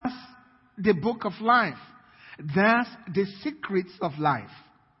the book of life. That's the secrets of life.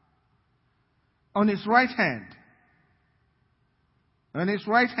 On his right hand,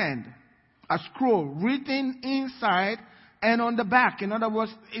 a scroll written inside and on the back. In other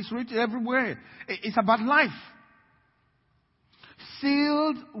words, it's written everywhere. It's about life.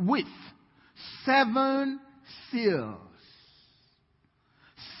 Sealed with 7 seals.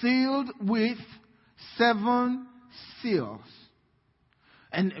 Sealed with 7 seals.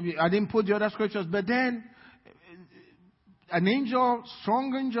 And I didn't put the other scriptures, but then an angel,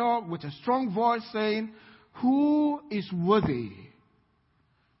 strong angel with a strong voice saying, "Who is worthy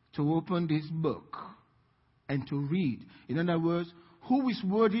to open this book and to read?" In other words, who is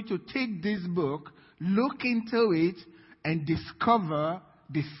worthy to take this book, look into it, and discover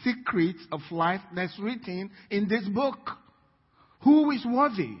the secrets of life that's written in this book? Who is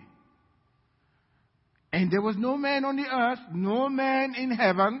worthy? And there was no man on the earth, no man in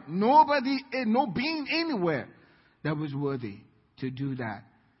heaven, nobody, no being anywhere that was worthy to do that.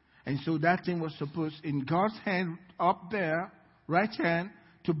 And so that thing was supposed, in God's hand up there, right hand,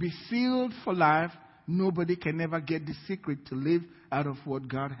 to be sealed for life. Nobody can ever get the secret to live out of what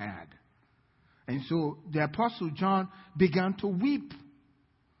God had. And so the Apostle John began to weep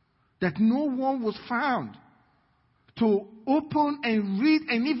that no one was found to open and read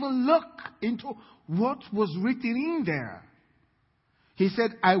and even look into what was written in there. He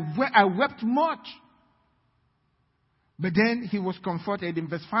said, I wept much. But then he was comforted. In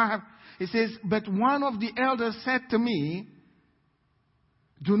verse 5, he says, "But one of the elders said to me,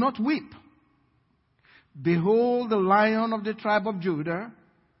 'Do not weep. Behold, the Lion of the tribe of Judah,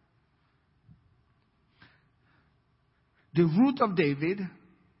 the Root of David,'"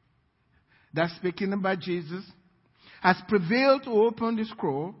 that's speaking about Jesus, "has prevailed to open the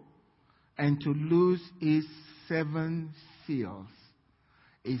scroll and to loose its 7 seals."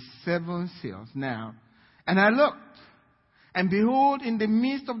 Its 7 seals. Now, and I looked, and behold, in the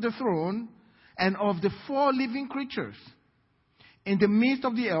midst of the throne and of the 4 living creatures, in the midst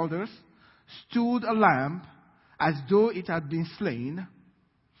of the elders, stood a lamb as though it had been slain,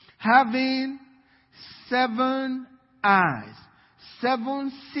 having 7 eyes,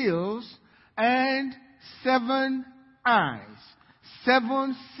 7 seals, and 7 eyes.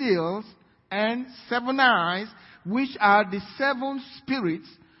 7 seals and 7 eyes, which are the 7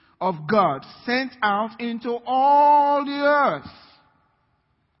 spirits of God sent out into all the earth.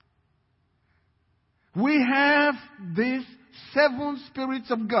 We have these 7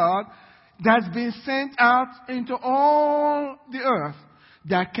 spirits of God that's been sent out into all the earth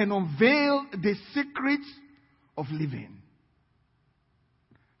that can unveil the secrets of living.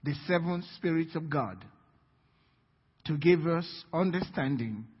 The 7 spirits of God to give us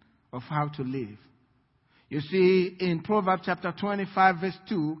understanding of how to live. You see, in Proverbs chapter 25, verse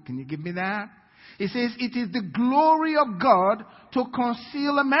 2, can you give me that? It says, "It is the glory of God to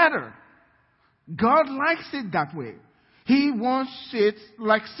conceal a matter." God likes it that way. He wants it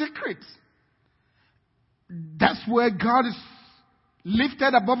like secrets. That's where God is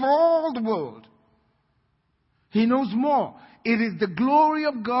lifted above all the world. He knows more. It is the glory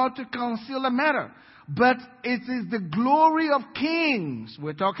of God to conceal a matter. But it is the glory of kings.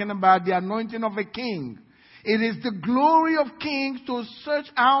 We're talking about the anointing of a king. It is the glory of kings to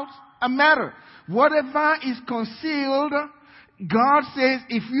search out a matter. Whatever is concealed, God says,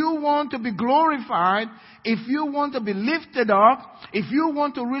 if you want to be glorified, if you want to be lifted up, if you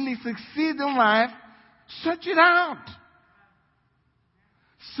want to really succeed in life, search it out.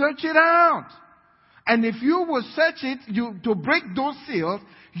 Search it out. And if you will search it, to break those seals,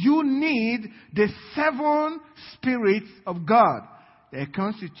 you need the 7 spirits of God that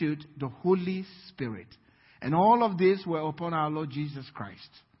constitute the Holy Spirit. And all of this were upon our Lord Jesus Christ.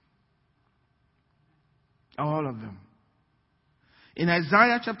 All of them. In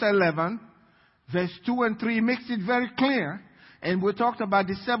Isaiah chapter 11, verse 2 and 3, makes it very clear. And we talked about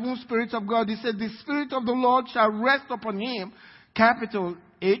the 7 spirits of God. He said, "The Spirit of the Lord shall rest upon him," capital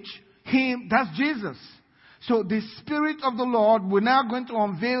H, him, that's Jesus. So the Spirit of the Lord, we're now going to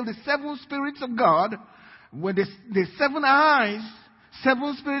unveil the 7 spirits of God, with the 7 eyes,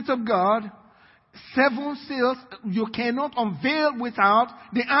 7 spirits of God, 7 seals. You cannot unveil without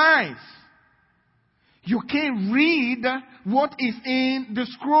the eyes. You can't read what is in the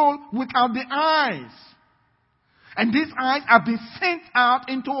scroll without the eyes. And these eyes have been sent out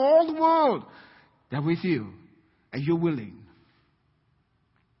into all the world. They're with you. And you're willing.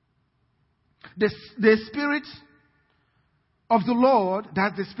 The Spirit of the Lord,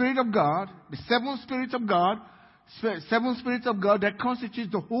 that's the Spirit of God, the 7 spirits of God, 7 spirits of God that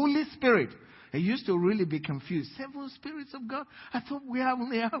constitutes the Holy Spirit I used to really be confused. 7 spirits of God? I thought we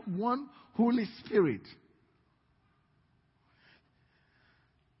only have one Holy Spirit.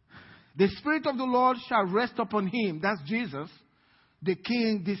 The Spirit of the Lord shall rest upon him. That's Jesus, the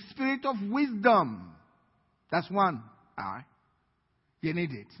King. The Spirit of wisdom. That's one. You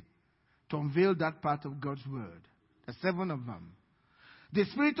need it to unveil that part of God's Word. There's 7 of them. The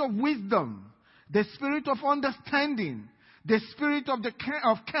Spirit of wisdom. The Spirit of understanding. The Spirit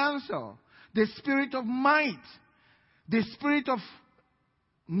of counsel. The Spirit of might. The Spirit of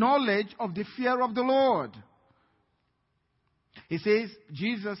knowledge of the fear of the Lord. He says,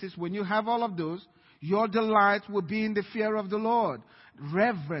 Jesus is when you have all of those, your delight will be in the fear of the Lord.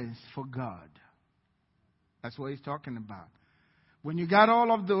 Reverence for God. That's what he's talking about. When you got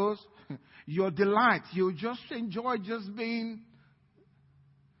all of those, your delight, you just enjoy just being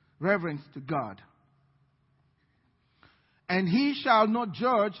reverence to God. And he shall not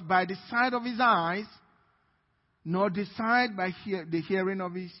judge by the sight of his eyes, nor decide by the hearing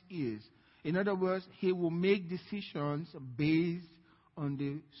of his ears. In other words, he will make decisions based on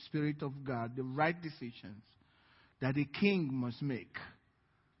the Spirit of God, the right decisions that a king must make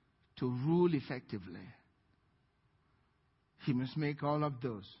to rule effectively. He must make all of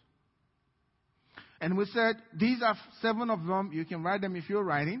those. And we said, these are 7 of them. You can write them if you're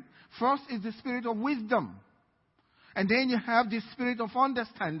writing. First is the Spirit of wisdom. And then you have the Spirit of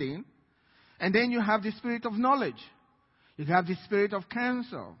understanding. And then you have the Spirit of knowledge. You have the Spirit of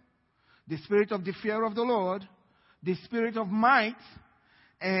counsel. The Spirit of the fear of the Lord. The Spirit of might.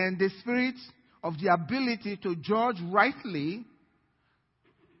 And the Spirit of the ability to judge rightly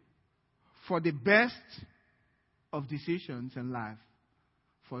for the best of decisions in life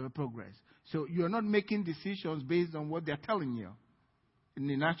for your progress. So you're not making decisions based on what they're telling you in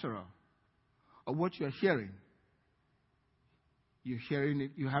the natural or what you're hearing. You're hearing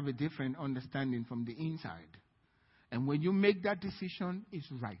it, you have a different understanding from the inside. And when you make that decision, it's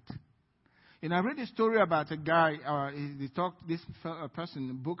right. And I read a story about a guy, this person,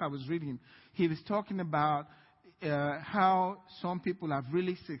 the book I was reading, he was talking about how some people have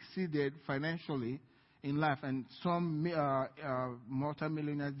really succeeded financially in life, and some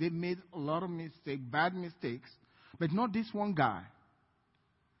multimillionaires, they made a lot of mistakes, bad mistakes, but not this one guy.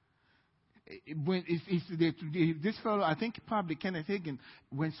 This fellow, I think probably Kenneth Hagin,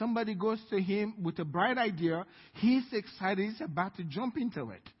 when somebody goes to him with a bright idea, he's excited, he's about to jump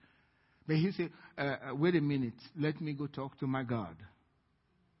into it. But he said, wait a minute, let me go talk to my God.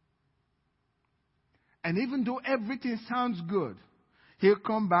 And even though everything sounds good, he'll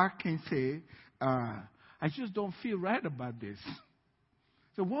come back and say, I just don't feel right about this.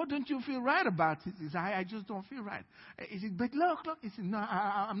 So what don't you feel right about it? He says, I just don't feel right. He said, but look. He said, no,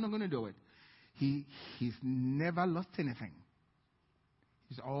 I'm not going to do it. He's never lost anything.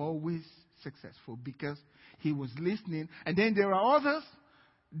 He's always successful because he was listening. And then there are others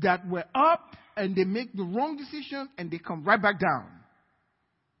that were up and they make the wrong decision and they come right back down.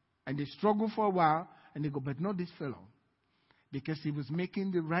 And they struggle for a while and they go, but not this fellow. Because he was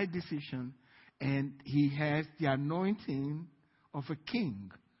making the right decision and he has the anointing of a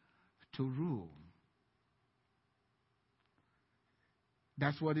king to rule.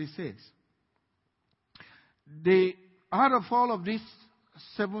 That's what it says. Out of all of these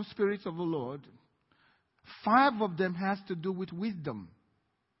 7 spirits of the Lord, 5 of them has to do with wisdom.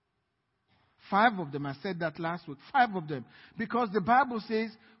 5 of them, I said that last week, 5 of them. Because the Bible says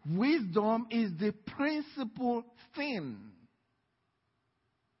wisdom is the principal thing.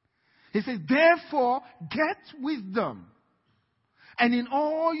 He says, therefore, get wisdom. And in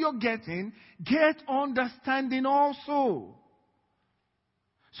all you're getting, get understanding also.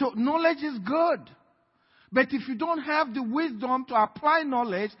 So knowledge is good. But if you don't have the wisdom to apply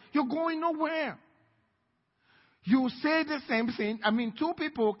knowledge, you're going nowhere. You say the same thing. 2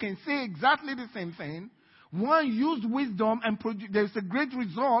 people can say exactly the same thing. One used wisdom and there's a great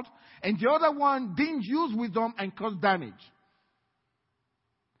result. And the other one didn't use wisdom and caused damage.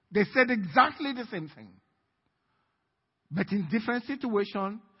 They said exactly the same thing. But in different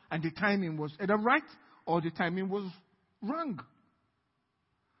situations, and the timing was either right or the timing was wrong.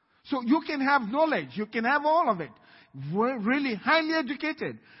 So you can have knowledge, you can have all of it, really highly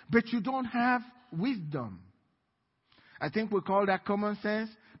educated, but you don't have wisdom. I think we call that common sense.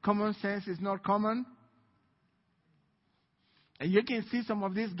 Common sense is not common. And you can see some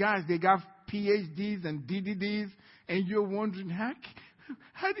of these guys, they got PhDs and DDDs, and you're wondering,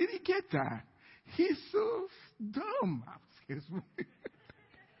 how did he get that? He's so dumb. Excuse me.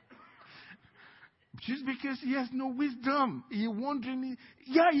 Just because he has no wisdom. You're wondering,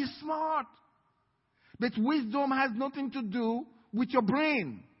 he's smart. But wisdom has nothing to do with your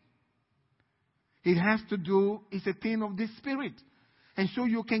brain. It has to do, it's a thing of the Spirit. And so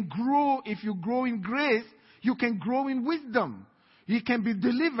you can grow, if you grow in grace, you can grow in wisdom. It can be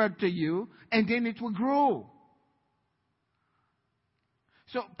delivered to you, and then it will grow.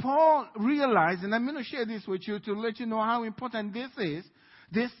 So Paul realized, and I'm going to share this with you to let you know how important this is.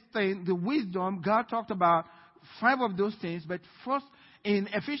 This thing, the wisdom, God talked about 5 of those things. But first, in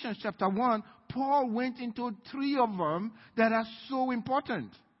Ephesians chapter 1, Paul went into 3 of them that are so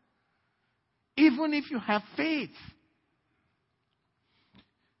important. Even if you have faith.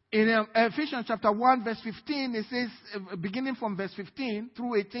 In Ephesians chapter 1 verse 15, it says, beginning from verse 15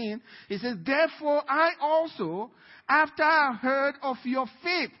 through 18, it says, therefore I also, after I heard of your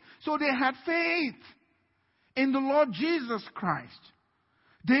faith. So they had faith in the Lord Jesus Christ.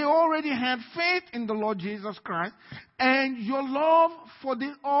 They already had faith in the Lord Jesus Christ. And your love for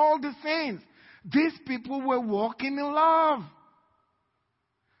all the saints. These people were walking in love.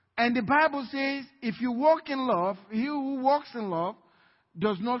 And the Bible says, if you walk in love, he who walks in love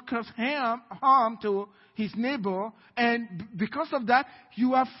does not cause harm to his neighbor. And because of that,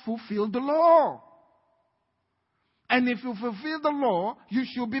 you have fulfilled the law. And if you fulfill the law, you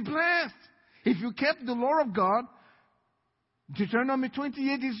should be blessed. If you kept the law of God, Deuteronomy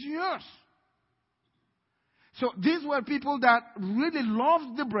 28 is yours. So these were people that really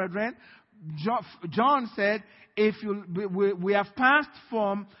loved the brethren. John said, we have passed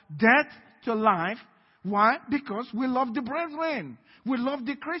from death to life. Why? Because we love the brethren. We love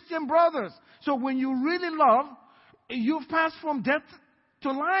the Christian brothers. So when you really love, you've passed from death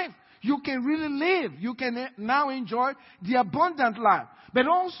to life. You can really live. You can now enjoy the abundant life. But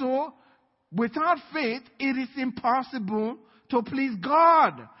also, without faith, it is impossible to please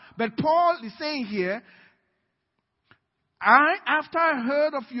God. But Paul is saying here, after I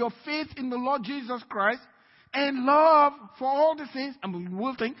heard of your faith in the Lord Jesus Christ and love for all the things, and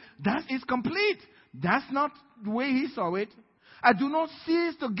we'll think that is complete. That's not the way he saw it. I do not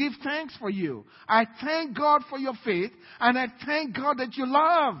cease to give thanks for you. I thank God for your faith, and I thank God that you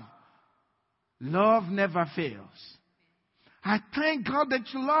love. Love never fails. I thank God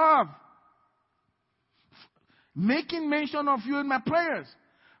that you love. Making mention of you in my prayers.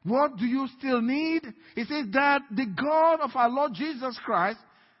 What do you still need? It says that the God of our Lord Jesus Christ,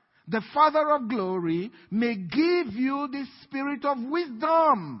 the Father of glory, may give you the spirit of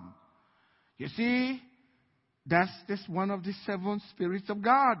wisdom. You see, that's just one of the 7 spirits of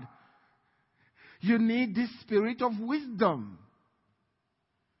God. You need the spirit of wisdom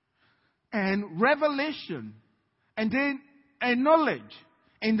and revelation, and then a knowledge,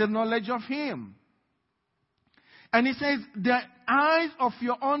 in the knowledge of Him. And it says, the eyes of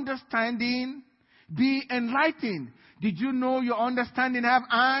your understanding be enlightened. Did you know your understanding have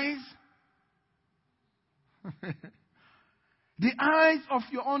eyes? The eyes of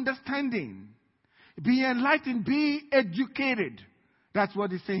your understanding be enlightened, be educated. That's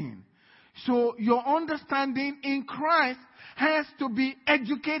what it's saying. So your understanding in Christ has to be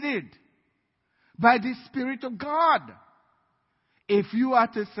educated by the Spirit of God. If you are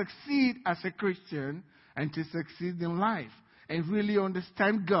to succeed as a Christian and to succeed in life and really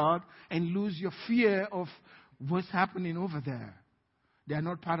understand God and lose your fear of what's happening over there. They are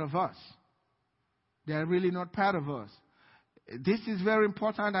not part of us. They are really not part of us. This is very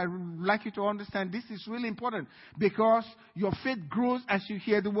important. I would like you to understand this is really important because your faith grows as you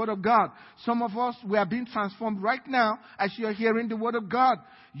hear the Word of God. Some of us, we are being transformed right now as you are hearing the Word of God.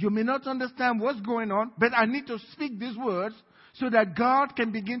 You may not understand what's going on, but I need to speak these words so that God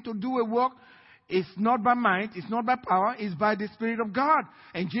can begin to do a work. It's not by might, it's not by power, it's by the Spirit of God.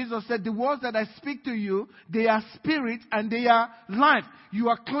 And Jesus said, the words that I speak to you, they are spirit and they are life. You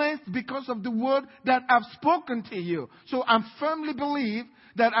are cleansed because of the word that I've spoken to you. So I firmly believe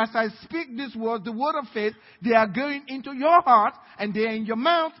that as I speak these words, the word of faith, they are going into your heart and they are in your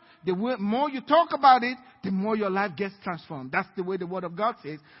mouth. The more you talk about it, the more your life gets transformed. That's the way the word of God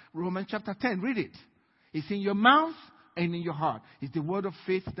says. Romans chapter 10, read it. It's in your mouth and in your heart. It's the word of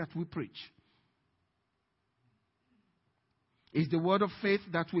faith that we preach. It's the word of faith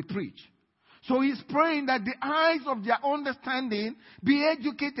that we preach. So he's praying that the eyes of their understanding be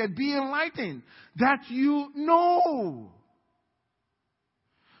educated, be enlightened, that you know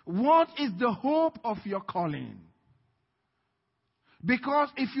what is the hope of your calling. Because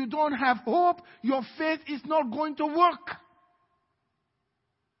if you don't have hope, your faith is not going to work.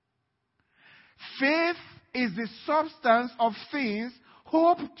 Faith is the substance of things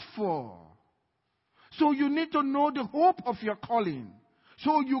hoped for. So you need to know the hope of your calling.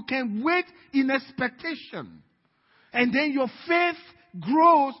 So you can wait in expectation. And then your faith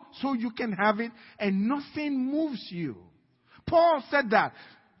grows so you can have it and nothing moves you. Paul said that.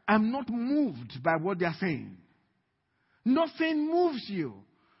 I'm not moved by what they're saying. Nothing moves you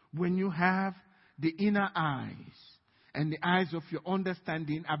when you have the inner eyes and the eyes of your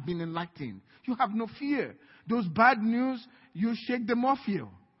understanding have been enlightened. You have no fear. Those bad news, you shake them off you.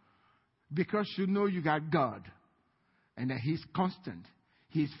 Because you know you got God. And that He's constant.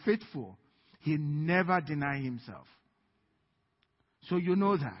 He's faithful. He never denies Himself. So you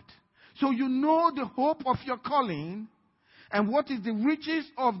know that. So you know the hope of your calling. And what is the riches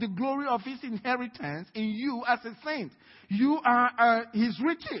of the glory of His inheritance in you as a saint. You are His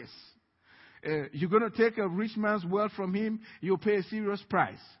riches. You're going to take a rich man's wealth from him, you'll pay a serious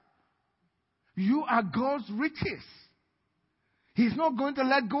price. You are God's riches. He's not going to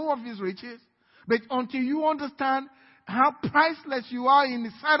let go of His riches. But until you understand how priceless you are in the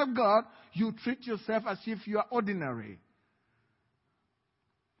sight of God, you treat yourself as if you are ordinary.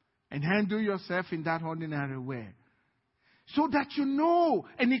 And handle yourself in that ordinary way. So that you know,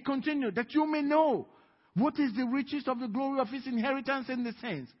 and He continued, that you may know what is the riches of the glory of His inheritance in the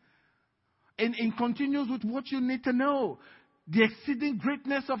saints. And it continues with what you need to know. The exceeding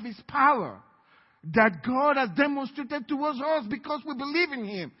greatness of His power that God has demonstrated towards us because we believe in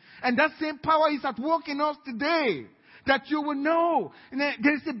Him. And that same power is at work in us today. That you will know.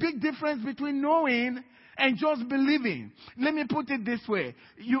 There's a big difference between knowing and just believing. Let me put it this way.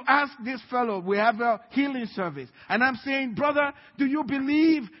 You ask this fellow, we have a healing service. And I'm saying, brother, do you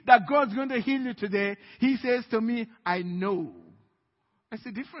believe that God's going to heal you today? He says to me, I know. That's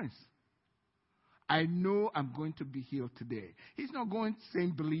the difference. I know I'm going to be healed today. He's not going to say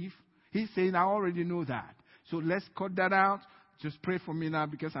believe. He's saying, I already know that. So let's cut that out. Just pray for me now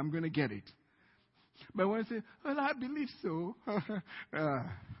because I'm going to get it. But when I say, well, I believe so.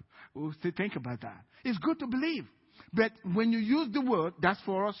 We'll still think about that. It's good to believe. But when you use the word, that's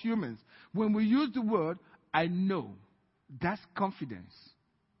for us humans. When we use the word, I know. That's confidence.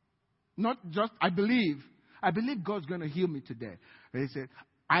 Not just, I believe. I believe God's going to heal me today. They said,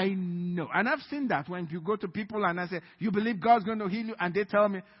 I know. And I've seen that when you go to people and I say, you believe God's going to heal you? And they tell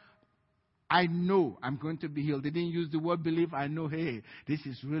me, I know I'm going to be healed. They didn't use the word believe. I know, hey, this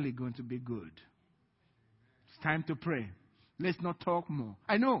is really going to be good. It's time to pray. Let's not talk more.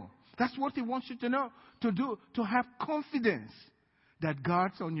 I know. That's what He wants you to know, to do, to have confidence that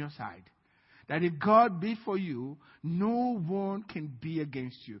God's on your side. That if God be for you, no one can be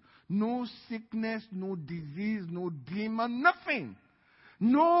against you. No sickness, no disease, no demon, nothing.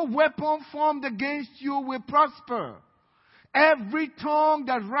 No weapon formed against you will prosper. Every tongue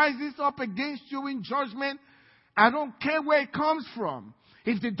that rises up against you in judgment, I don't care where it comes from.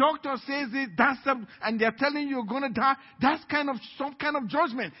 If the doctor says it, and they're telling you you're going to die, that's some kind of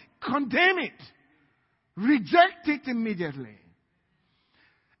judgment. Condemn it. Reject it immediately.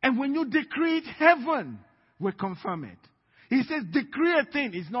 And when you decree it, heaven will confirm it. He says, decree a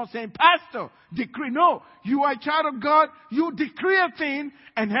thing. He's not saying, pastor, decree. No, you are a child of God. You decree a thing,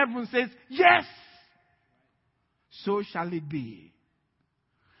 and heaven says, yes. So shall it be.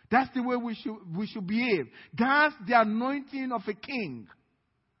 That's the way we should behave. That's the anointing of a king.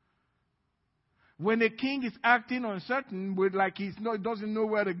 When a king is acting uncertain, he doesn't know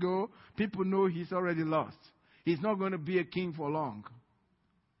where to go, people know he's already lost. He's not going to be a king for long.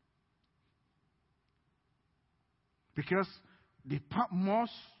 Because the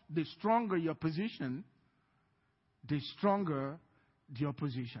stronger your position, the stronger the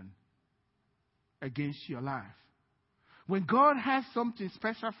opposition against your life. When God has something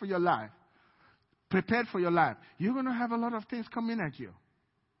special for your life, prepared for your life, you're going to have a lot of things coming at you.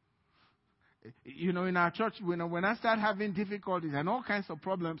 You know, in our church, when I start having difficulties and all kinds of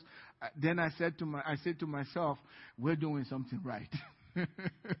problems, then I said to myself, we're doing something right.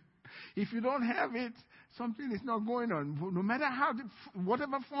 If you don't have it, something is not going on. No matter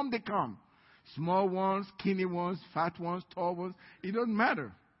whatever form they come, small ones, skinny ones, fat ones, tall ones, it doesn't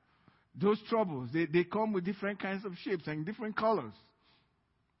matter. Those troubles, they come with different kinds of shapes and different colors.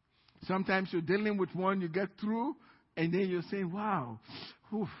 Sometimes you're dealing with one, you get through, and then you're saying, wow,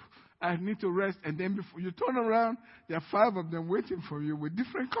 I need to rest. And then before you turn around, there are 5 of them waiting for you with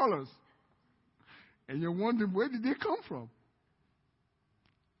different colors. And you're wondering, where did they come from?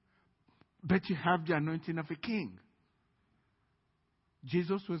 But you have the anointing of a king.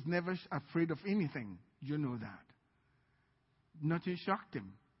 Jesus was never afraid of anything. You know that. Nothing shocked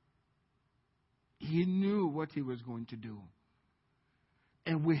him. He knew what he was going to do.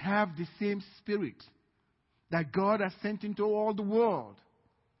 And we have the same spirit that God has sent into all the world.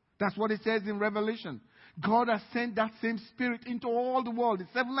 That's what it says in Revelation. God has sent that same spirit into all the world. The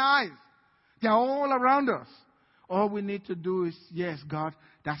 7 eyes. They are all around us. All we need to do is, yes, God,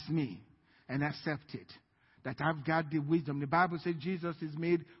 that's me. And accept it. that I've got the wisdom. The Bible says Jesus is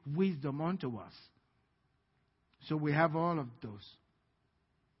made wisdom unto us. So we have all of those.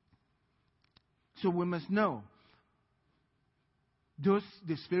 So we must know the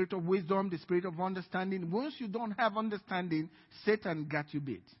spirit of wisdom, the spirit of understanding. Once you don't have understanding, Satan got you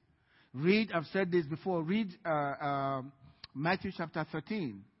beat. I've said this before, read Matthew chapter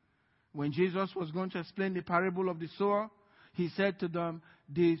 13. When Jesus was going to explain the parable of the sower, he said to them,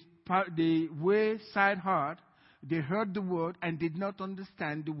 the wayside heart, they heard the word and did not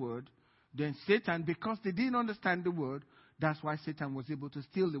understand the word. Then Satan, because they didn't understand the word, that's why Satan was able to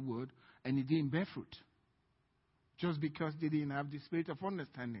steal the word and it didn't bear fruit. Just because they didn't have the spirit of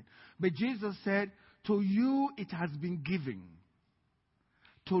understanding. But Jesus said, to you it has been given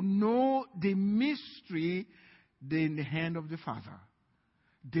to know the mystery in the hand of the Father.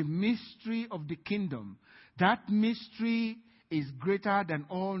 The mystery of the kingdom. That mystery is greater than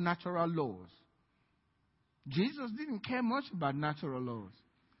all natural laws. Jesus didn't care much about natural laws.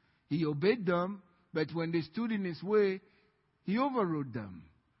 He obeyed them, but when they stood in his way, he overrode them.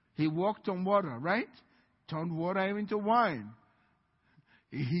 He walked on water, right? Turned water into wine.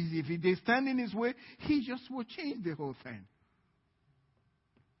 If they stand in his way, he just will change the whole thing.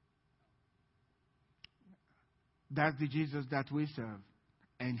 That's the Jesus that we serve.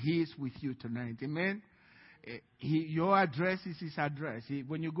 And he is with you tonight. Amen? Your address is his address.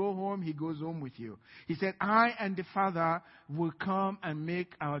 When you go home, he goes home with you. He said, I and the Father will come and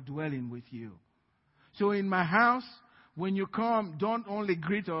make our dwelling with you. So in my house, when you come, don't only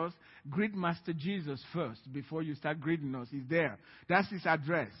greet us, greet Master Jesus first before you start greeting us. He's there. That's his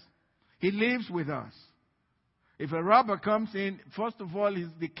address. He lives with us. If a robber comes in, first of all,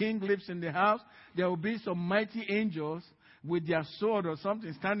 the king lives in the house. There will be some mighty angels with their sword or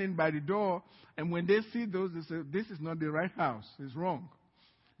something standing by the door. And when they see those, they say, this is not the right house. It's wrong.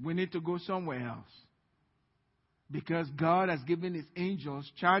 We need to go somewhere else. Because God has given his angels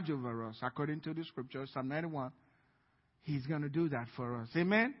charge over us, according to the scripture, Psalm 91. He's going to do that for us.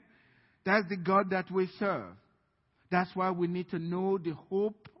 Amen? That's the God that we serve. That's why we need to know the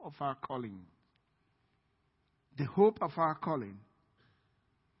hope of our calling. The hope of our calling.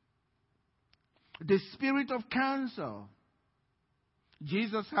 The spirit of counsel.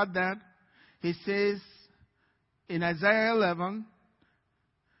 Jesus had that. He says in Isaiah 11,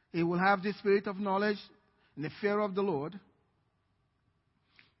 he will have the spirit of knowledge and the fear of the Lord,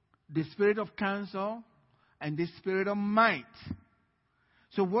 the spirit of counsel, and the spirit of might.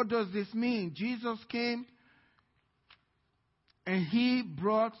 So what does this mean? Jesus came and he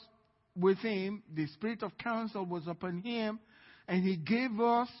brought with him, the spirit of counsel was upon him, and he gave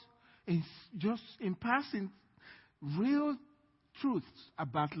us, just in passing, real truths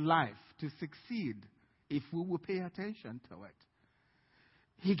about life to succeed if we will pay attention to it.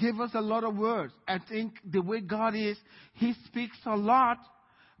 He gave us a lot of words. I think the way God is, he speaks a lot,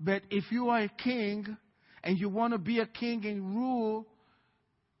 but if you are a king and you want to be a king and rule,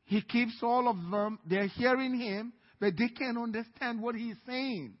 he keeps all of them. They're hearing him, but they can't understand what he's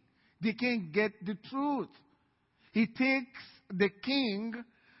saying. They can't get the truth. He takes the king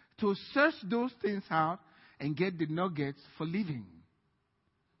to search those things out and get the nuggets for living.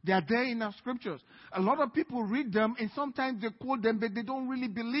 They are there in our scriptures. A lot of people read them and sometimes they quote them, but they don't really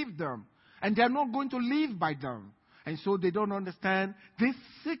believe them. And they are not going to live by them. And so they don't understand this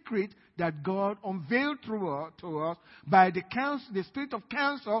secret that God unveiled to us by the spirit of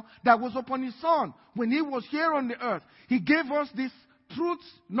counsel that was upon his son. When he was here on the earth, he gave us these truths,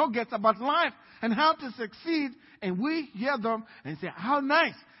 nuggets about life and how to succeed. And we hear them and say, how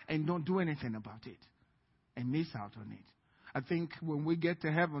nice. And don't do anything about it. And miss out on it. I think when we get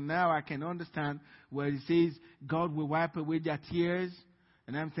to heaven now, I can understand where it says God will wipe away their tears.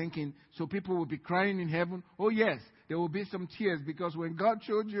 And I'm thinking, so people will be crying in heaven. Oh yes, there will be some tears because when God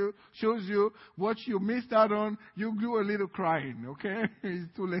shows you what you missed out on, you do a little crying, okay?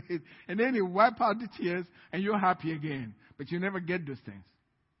 It's too late. And then He wipe out the tears and you're happy again. But you never get those things.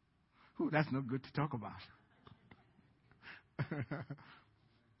 Ooh, that's not good to talk about.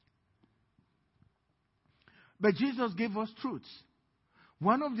 But Jesus gave us truths.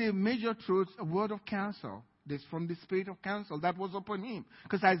 One of the major truths, a word of counsel. This from the spirit of counsel that was upon him.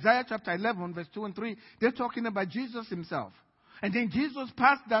 Because Isaiah chapter 11, verse 2 and 3, they're talking about Jesus himself. And then Jesus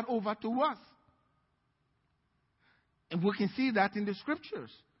passed that over to us. And we can see that in the scriptures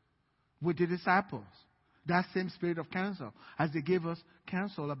with the disciples. That same spirit of counsel, as they gave us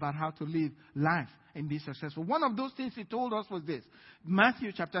counsel about how to live life and be successful. One of those things he told us was this.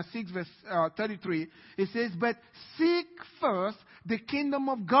 Matthew chapter 6, verse 33, it says, but seek first the kingdom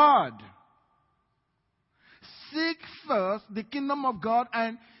of God. Seek first the kingdom of God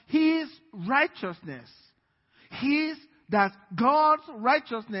and His righteousness. That's God's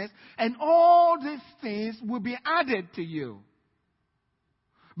righteousness, and all these things will be added to you.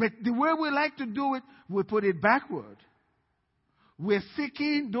 But the way we like to do it, we put it backward. We're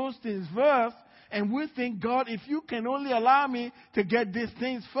seeking those things first, and we think, God, if you can only allow me to get these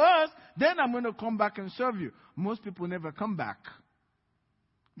things first, then I'm going to come back and serve you. Most people never come back.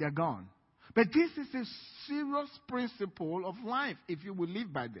 They're gone. But this is a serious principle of life, if you will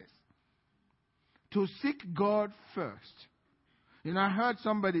live by this. To seek God first. You know, I heard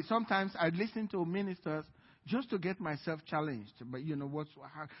somebody, sometimes I listen to ministers just to get myself challenged. But you know,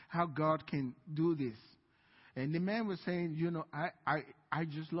 how God can do this. And the man was saying, you know, I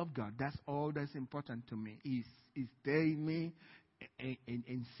just love God. That's all that's important to me. Is stay in me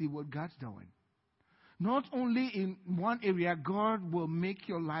and see what God's doing. Not only in one area, God will make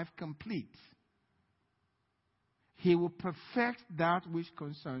your life complete. He will perfect that which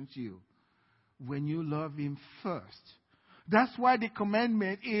concerns you when you love Him first. That's why the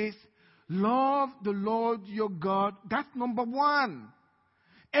commandment is love the Lord your God. That's number one.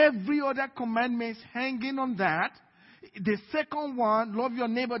 Every other commandment is hanging on that. The second one, love your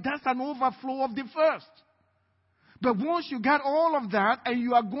neighbor, that's an overflow of the first. But once you got all of that and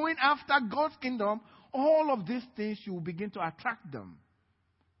you are going after God's kingdom, all of these things, you will begin to attract them.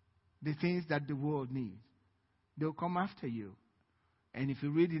 The things that the world needs. They'll come after you. And if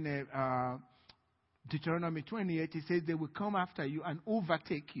you read in Deuteronomy 28, it says they will come after you and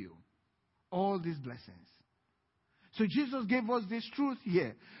overtake you. All these blessings. So Jesus gave us this truth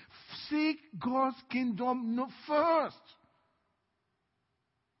here. Seek God's kingdom first.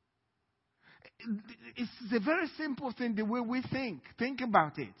 It's a very simple thing the way we think. Think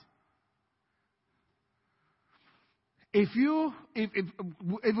about it. If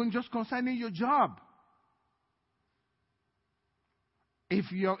even just concerning your job, if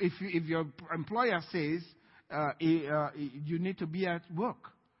your employer says you need to be at work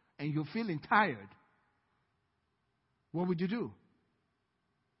and you're feeling tired, what would you do?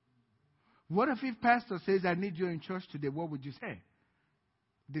 What if pastor says, I need you in church today? What would you say?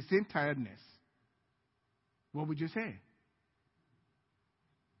 The same tiredness. What would you say?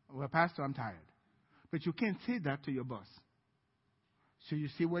 Well, pastor, I'm tired. But you can't say that to your boss. So you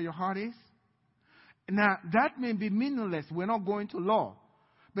see where your heart is? Now, that may be meaningless. We're not going to law.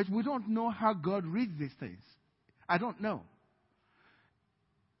 But we don't know how God reads these things. I don't know.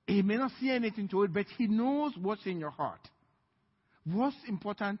 He may not see anything to it, but He knows what's in your heart. What's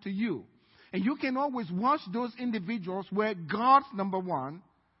important to you. And you can always watch those individuals where God's number one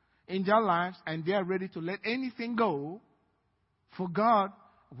in their lives and they are ready to let anything go for God.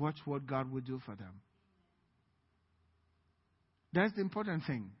 Watch what God will do for them. That's the important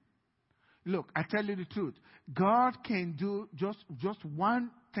thing. Look, I tell you the truth. God can do just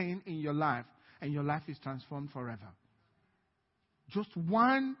one thing in your life and your life is transformed forever. Just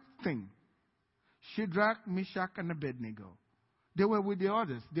one thing. Shadrach, Meshach, and Abednego. They were with the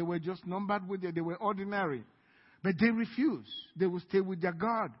others. They were just numbered with them. They were ordinary. But they refused. They would stay with their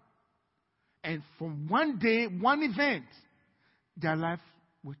God. And from one day, one event, their life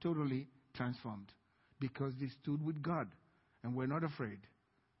was totally transformed. Because they stood with God and were not afraid.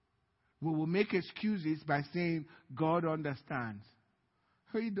 We will make excuses by saying, God understands.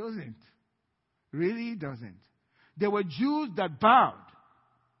 He doesn't. Really, He doesn't. There were Jews that bowed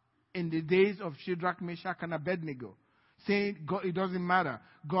in the days of Shadrach, Meshach, and Abednego, saying, God, it doesn't matter.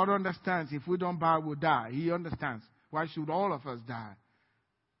 God understands. If we don't bow, we'll die. He understands. Why should all of us die?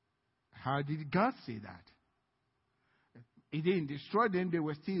 How did God say that? He didn't destroy them. They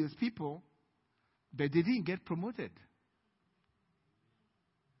were still His people. But they didn't get promoted.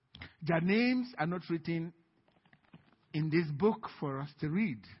 Their names are not written in this book for us to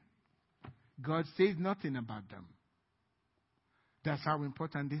read. God says nothing about them. That's how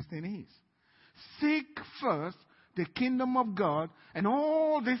important this thing is. Seek first the kingdom of God and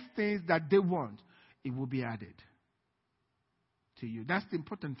all these things that they want, it will be added to you. That's the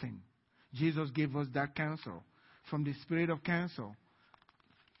important thing. Jesus gave us that counsel from the spirit of counsel.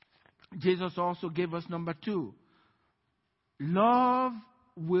 Jesus also gave us number 2. Love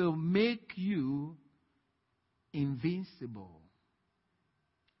will make you invincible.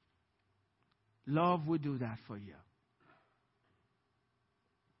 Love will do that for you.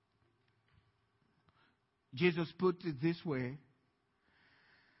 Jesus put it this way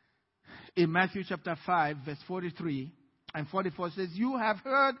in Matthew chapter 5, verse 43 and 44 says, you have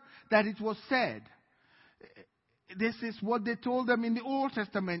heard that it was said. This is what they told them in the Old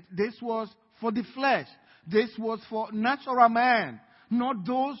Testament. This was for the flesh. This was for natural man, not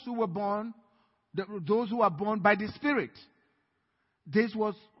those who were born, those who are born by the Spirit. This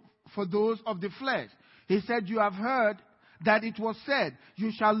was for those of the flesh. He said, you have heard that it was said,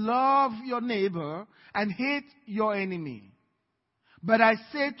 you shall love your neighbor and hate your enemy. But I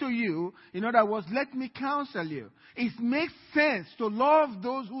say to you, in other words, let me counsel you. It makes sense to love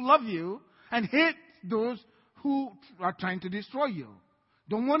those who love you and hate those who are trying to destroy you.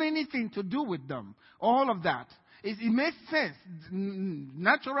 Don't want anything to do with them. All of that. It makes sense.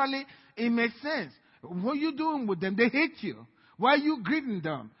 Naturally, it makes sense. What are you doing with them? They hate you. Why are you greeting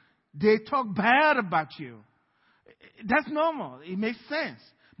them? They talk bad about you. That's normal. It makes sense.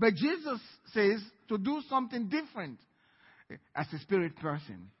 But Jesus says to do something different as a spirit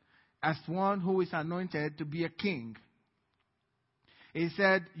person, as one who is anointed to be a king. He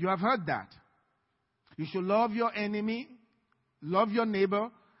said, you have heard that. You should love your enemy, love your neighbor,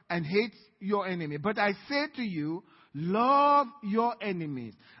 and hate your enemy. But I say to you, love your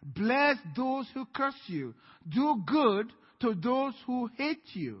enemies. Bless those who curse you. Do good to those who hate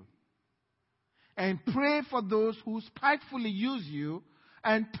you. And pray for those who spitefully use you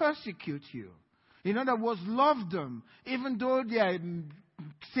and persecute you. In other words, love them. Even though they are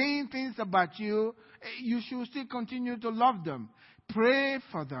saying things about you, you should still continue to love them. Pray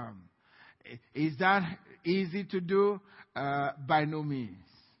for them. Is that easy to do? By no means.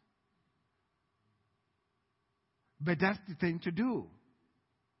 But that's the thing to do.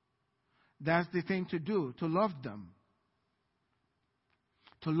 That's the thing to do, to love them.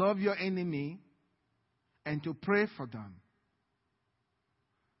 To love your enemy and to pray for them.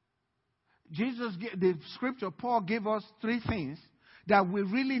 The scripture, Paul gave us 3 things that we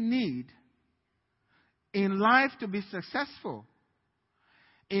really need in life to be successful.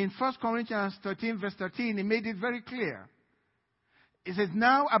 In 1 Corinthians 13, verse 13, he made it very clear. It says,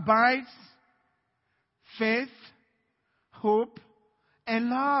 now abides faith, hope, and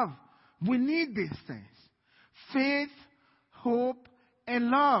love. We need these things. Faith, hope, and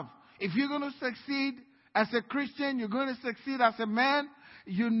love. If you're going to succeed as a Christian, you're going to succeed as a man,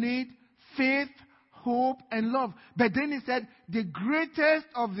 you need faith, hope, and love. But then he said, the greatest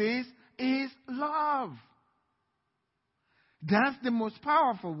of these is love. That's the most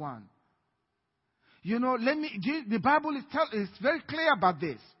powerful one. You know, the Bible is very clear about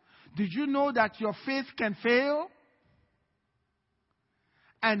this. Did you know that your faith can fail?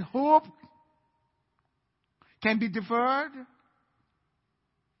 And hope can be deferred?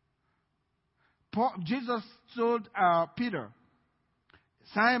 Jesus told Peter,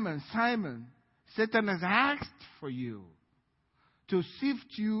 Simon, Simon, Satan has asked for you to sift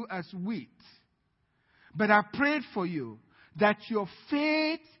you as wheat. But I prayed for you that your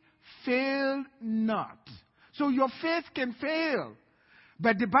faith fail not. So your faith can fail.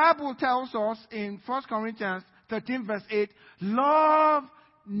 But the Bible tells us in 1 Corinthians 13 verse 8, love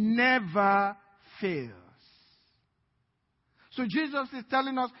never fails. So Jesus is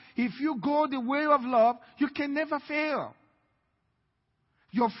telling us, if you go the way of love, you can never fail.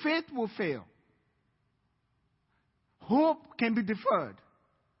 Your faith will fail. Hope can be deferred.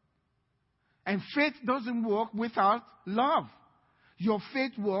 And faith doesn't work without love. Your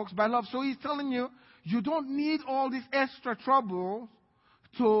faith works by love. So he's telling you, you don't need all this extra trouble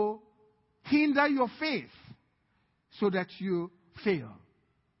to hinder your faith so that you fail.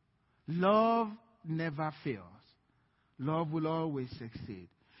 Love never fails. Love will always succeed.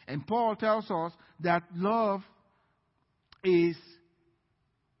 And Paul tells us that love is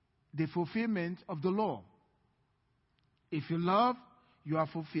the fulfillment of the law. If you love, you have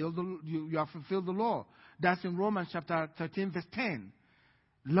fulfilled the law. That's in Romans chapter 13, verse 10.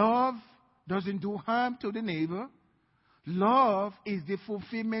 Love doesn't do harm to the neighbor. Love is the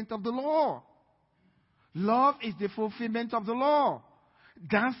fulfillment of the law. Love is the fulfillment of the law.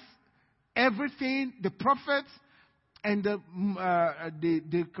 That's everything the prophets and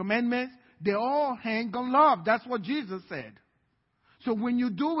the commandments, they all hang on love. That's what Jesus said. So when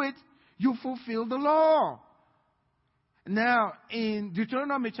you do it, you fulfill the law. Now, in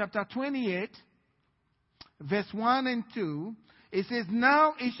Deuteronomy chapter 28, verse 1 and 2, it says,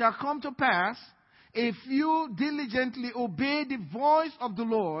 now it shall come to pass, if you diligently obey the voice of the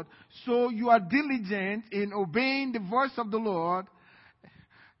Lord, so you are diligent in obeying the voice of the Lord.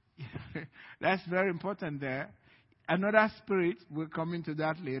 That's very important there. Another spirit, we'll come into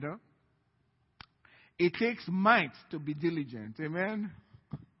that later. It takes might to be diligent. Amen?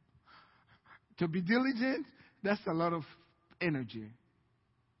 To be diligent, that's a lot of energy.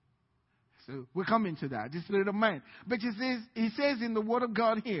 So we'll come into that, the spirit of might. But he says in the Word of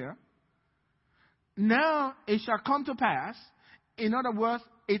God here, now it shall come to pass. In other words,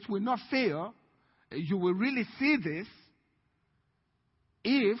 it will not fail. You will really see this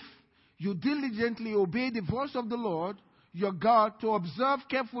if you diligently obey the voice of the Lord, your God, to observe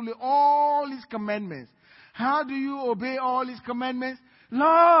carefully all His commandments. How do you obey all His commandments?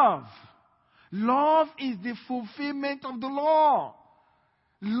 Love. Love is the fulfillment of the law.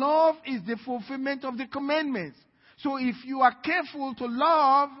 Love is the fulfillment of the commandments. So if you are careful to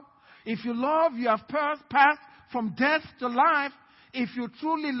love, if you love, you have passed from death to life. If you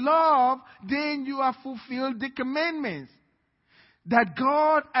truly love, then you have fulfilled the commandments that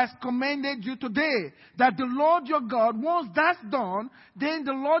God has commanded you today. That the Lord your God, once that's done, then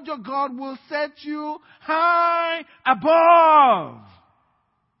the Lord your God will set you high above.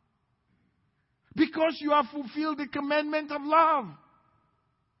 Because you have fulfilled the commandment of love.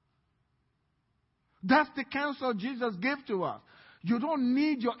 That's the counsel Jesus gave to us. You don't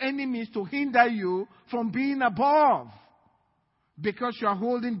need your enemies to hinder you from being above because you are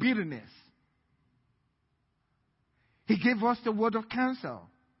holding bitterness. He gave us the word of counsel.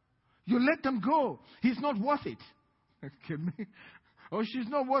 You let them go. He's not worth it. Or she's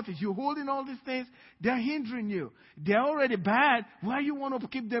not worth it. You're holding all these things. They're hindering you. They're already bad. Why you want to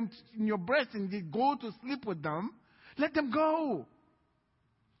keep them in your breast and go to sleep with them? Let them go.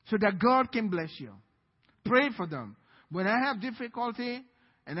 So that God can bless you. Pray for them. When I have difficulty,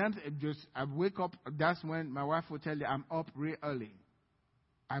 and I wake up, that's when my wife will tell you I'm up real early.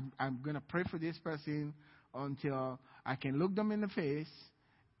 I'm going to pray for this person until I can look them in the face,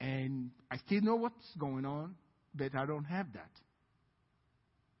 and I still know what's going on, but I don't have that.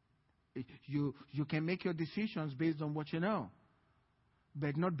 You can make your decisions based on what you know,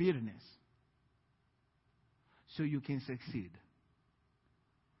 but not bitterness. So you can succeed.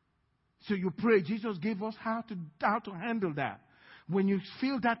 So you pray. Jesus gave us how to handle that. When you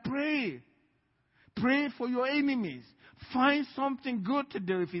feel that, pray. Pray for your enemies. Find something good to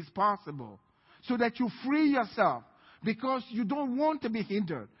do if it's possible, so that you free yourself, because you don't want to be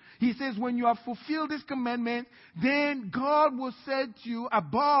hindered. He says when you have fulfilled this commandment, then God will set you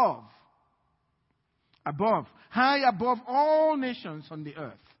above. Above. High above all nations on the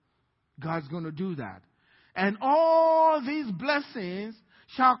earth. God's going to do that. And all these blessings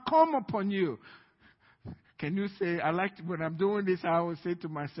shall come upon you. Can you say, I like to, when I'm doing this, I always say to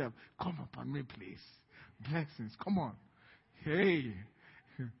myself, come upon me, please. Blessings, come on. Hey.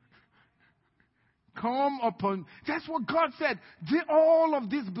 Come upon. That's what God said. All of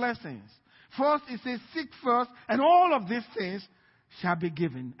these blessings. First, it says, seek first, and all of these things shall be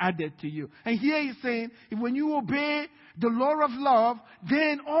given, added to you. And here he's saying, when you obey the law of love,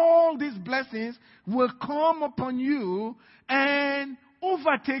 then all these blessings will come upon you and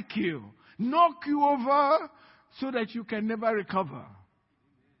overtake you, knock you over so that you can never recover.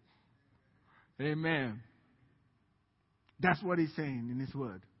 Amen. That's what he's saying in his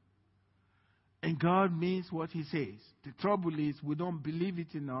word. And God means what he says. The trouble is we don't believe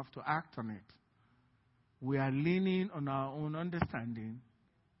it enough to act on it. We are leaning on our own understanding.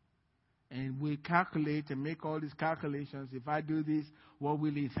 And we calculate and make all these calculations. If I do this, what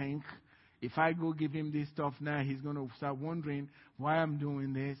will he think? If I go give him this stuff now, he's going to start wondering why I'm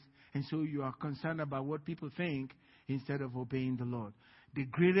doing this. And so you are concerned about what people think instead of obeying the Lord. The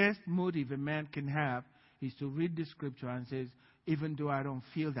greatest motive a man can have is to read the scripture and says, even though I don't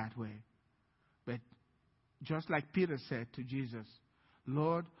feel that way. But just like Peter said to Jesus,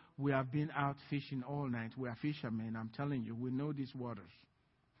 Lord, we have been out fishing all night. We are fishermen. I'm telling you, we know these waters.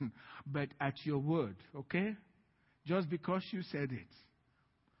 But at your word, okay? Just because you said it,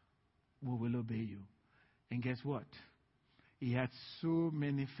 we will obey you. And guess what? He had so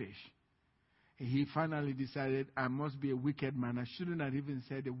many fish. He finally decided, I must be a wicked man. I shouldn't have even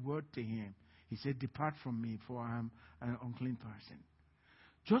said a word to him. He said, depart from me, for I am an unclean person.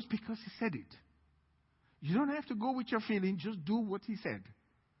 Just because he said it. You don't have to go with your feeling. Just do what he said.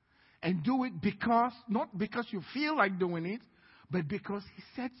 And do it because, not because you feel like doing it, but because he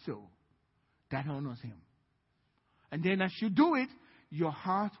said so. That honors him. And then as you do it, your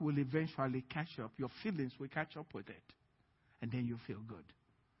heart will eventually catch up. Your feelings will catch up with it. And then you feel good.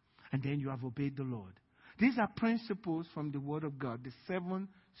 And then you have obeyed the Lord. These are principles from the Word of God, the 7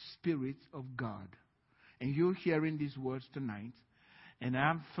 spirits of God. And you're hearing these words tonight. And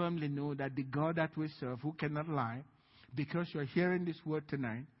I firmly know that the God that we serve, who cannot lie, because you're hearing this word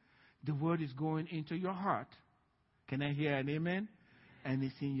tonight, the word is going into your heart. Can I hear an amen? And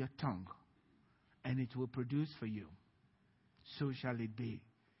it's in your tongue. And it will produce for you. So shall it be.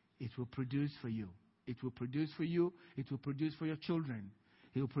 It will produce for you. It will produce for you. It will produce for your children.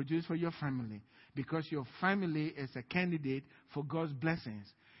 It will produce for your family. Because your family is a candidate for God's blessings.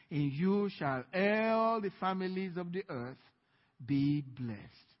 In you shall all the families of the earth be blessed.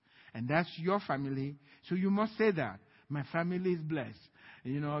 And that's your family. So you must say that. My family is blessed.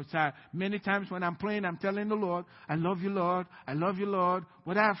 You know, so many times when I'm praying, I'm telling the Lord, I love you, Lord. I love you, Lord.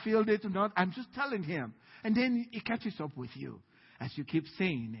 Whether I feel it or not, I'm just telling him. And then it catches up with you as you keep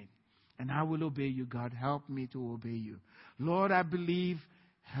saying it. And I will obey you, God. Help me to obey you. Lord, I believe.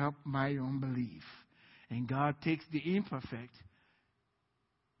 Help my unbelief. And God takes the imperfect,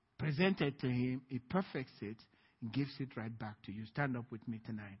 present it to him, he perfects it, and gives it right back to you. Stand up with me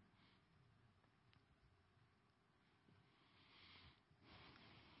tonight.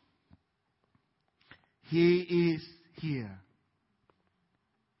 He is here.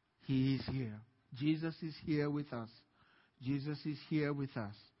 He is here. Jesus is here with us. Jesus is here with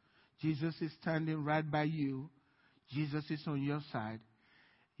us. Jesus is standing right by you. Jesus is on your side.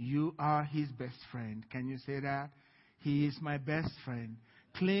 You are his best friend. Can you say that? He is my best friend.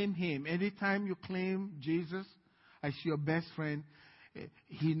 Claim him. Anytime you claim Jesus as your best friend,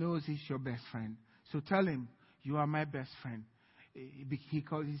 he knows he's your best friend. So tell him, you are my best friend. He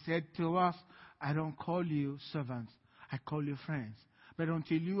said to us, I don't call you servants. I call you friends. But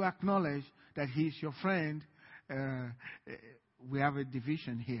until you acknowledge that he's your friend, we have a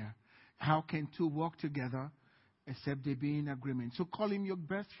division here. How can two walk together except they be in agreement? So call him your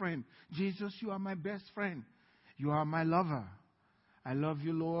best friend. Jesus, you are my best friend. You are my lover. I love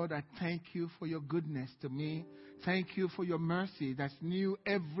you, Lord. I thank you for your goodness to me. Thank you for your mercy that's new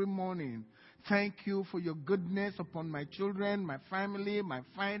every morning. Thank you for your goodness upon my children, my family, my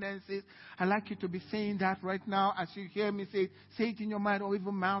finances. I'd like you to be saying that right now as you hear me say it. Say it in your mind or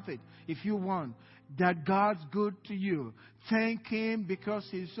even mouth it if you want. That God's good to you. Thank him because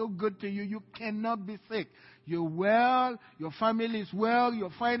he's so good to you. You cannot be sick. You're well. Your family is well. Your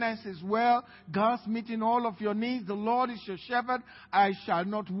finances is well. God's meeting all of your needs. The Lord is your shepherd. I shall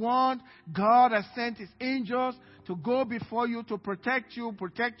not want. God has sent his angels to go before you to protect you,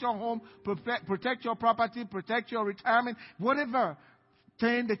 protect your home, protect your property, protect your retirement, whatever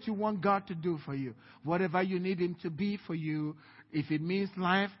thing that you want God to do for you, whatever you need him to be for you. If it means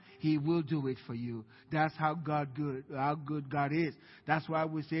life, he will do it for you. That's how good God is. That's why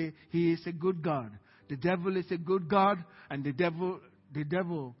we say he is a good God. The devil is a good God, and the devil, did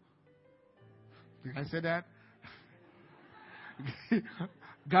I say that?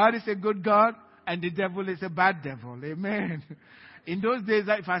 God is a good God, and the devil is a bad devil. Amen. In those days,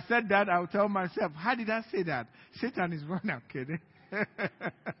 if I said that, I would tell myself, how did I say that? Satan is one. I'm kidding.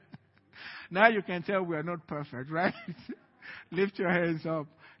 Now you can tell we are not perfect, right? Lift your hands up.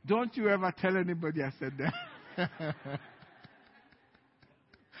 Don't you ever tell anybody I said that.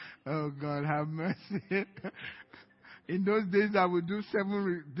 Oh, God, have mercy. In those days, I would do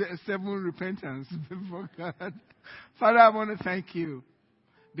seven repentance before God. Father, I want to thank you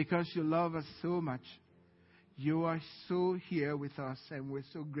because you love us so much. You are so here with us, and we're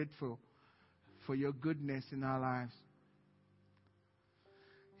so grateful for your goodness in our lives.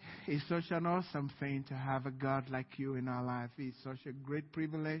 It's such an awesome thing to have a God like you in our life. It's such a great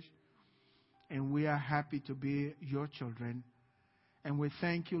privilege, and we are happy to be your children. And we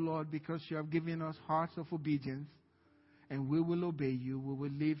thank you, Lord, because you have given us hearts of obedience, and we will obey you. We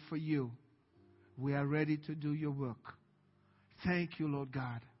will live for you. We are ready to do your work. Thank you, Lord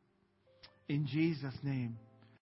God. In Jesus' name.